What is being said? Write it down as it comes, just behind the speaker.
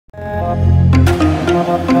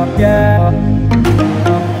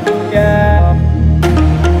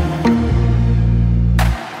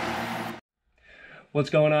What's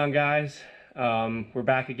going on, guys? We're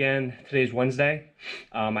back again. Today's Wednesday.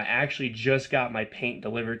 I actually just got my paint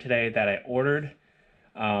delivered today that I ordered.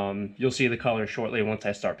 You'll see the color shortly once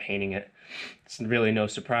I start painting it. It's really no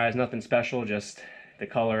surprise, nothing special, just the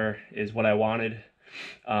color is what I wanted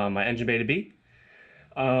my engine bay to be.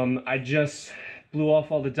 I just blew off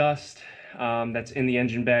all the dust that's in the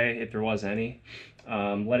engine bay, if there was any.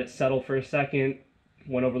 Let it settle for a second,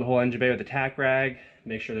 went over the whole engine bay with a tack rag,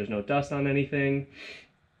 make sure there's no dust on anything.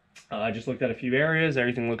 I just looked at a few areas,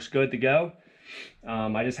 everything looks good to go.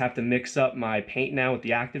 I just have to mix up my paint now with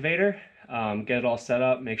the activator, get it all set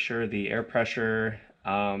up, make sure the air pressure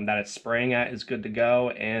that it's spraying at is good to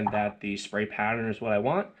go, and that the spray pattern is what I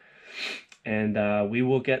want. And we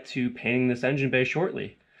will get to painting this engine bay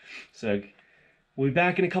shortly. So we'll be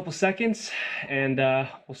back in a couple seconds, and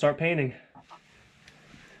we'll start painting.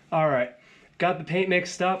 All right, got the paint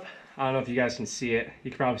mixed up. I don't know if you guys can see it.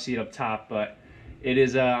 You can probably see it up top, but it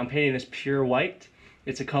is, I'm painting this pure white.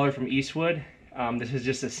 It's a color from Eastwood. This is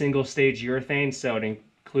just a single stage urethane, so it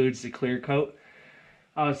includes the clear coat.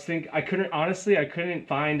 I couldn't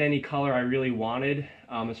find any color I really wanted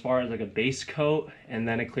as far as like a base coat and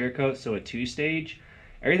then a clear coat, so a 2-stage.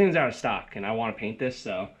 Everything's out of stock, and I want to paint this,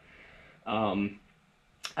 so I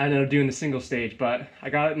ended up doing the single stage, but I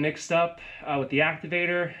got it mixed up with the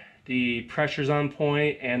activator. The pressure's on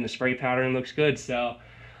point and the spray pattern looks good, so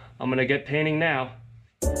I'm gonna get painting now.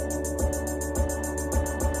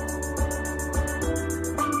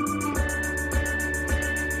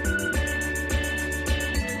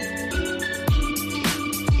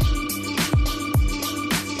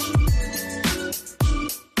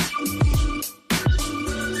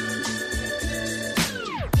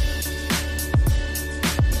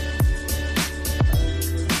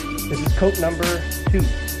 This is coat number 2.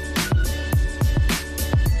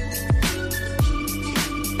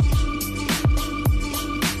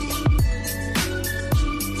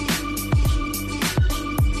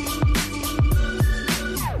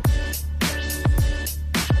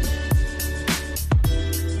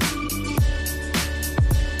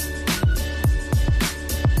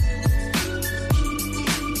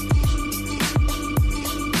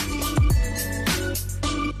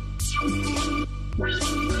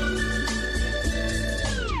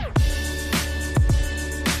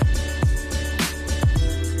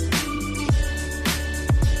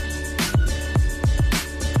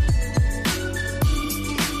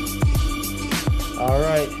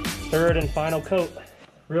 Alright, third and final coat.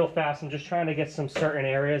 Real fast, I'm just trying to get some certain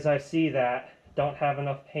areas I see that don't have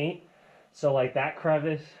enough paint. So like that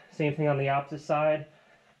crevice, same thing on the opposite side.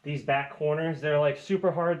 These back corners, they're like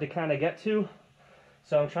super hard to kind of get to.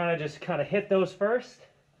 So I'm trying to just kind of hit those first,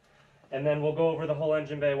 and then we'll go over the whole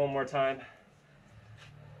engine bay one more time.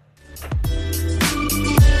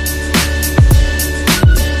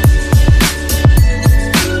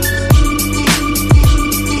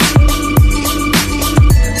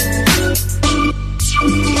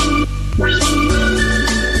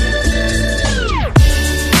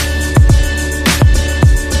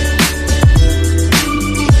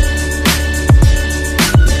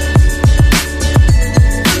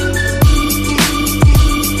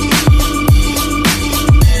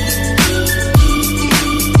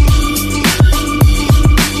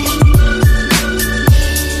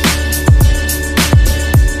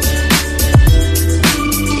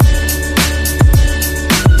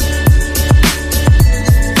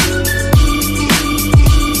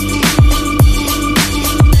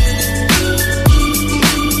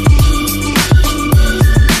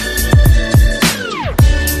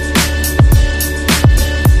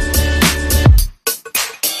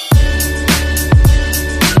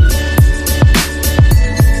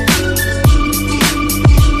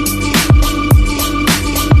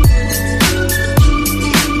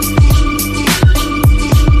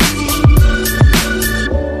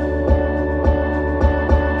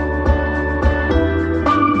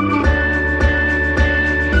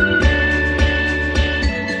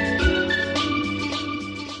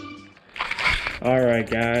 Alright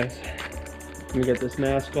guys, let me get this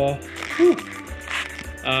mask off. Whew.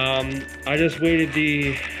 I just waited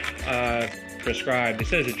the prescribed, it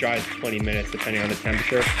says it dries 20 minutes depending on the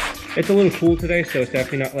temperature. It's a little cool today, so it's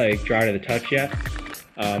definitely not like dry to the touch yet.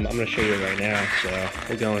 I'm going to show you right now, so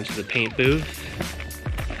we'll go into the paint booth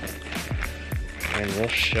and we'll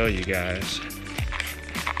show you guys.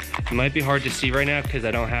 It might be hard to see right now because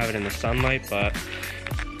I don't have it in the sunlight, but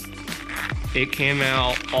it came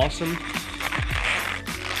out awesome.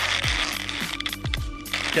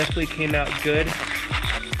 Definitely came out good.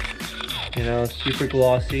 You know, super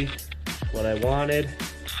glossy, what I wanted.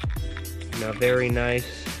 You know, very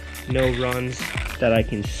nice, no runs that I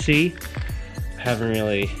can see. Haven't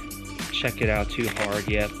really checked it out too hard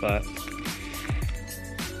yet, but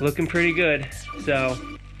looking pretty good. So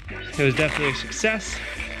it was definitely a success.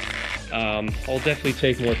 I'll definitely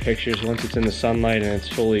take more pictures once it's in the sunlight and it's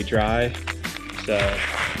fully dry. So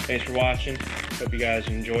thanks for watching. Hope you guys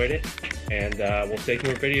enjoyed it. And we'll take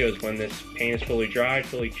more videos when this paint is fully dried,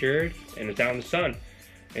 fully cured, and it's out in the sun.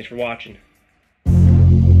 Thanks for watching.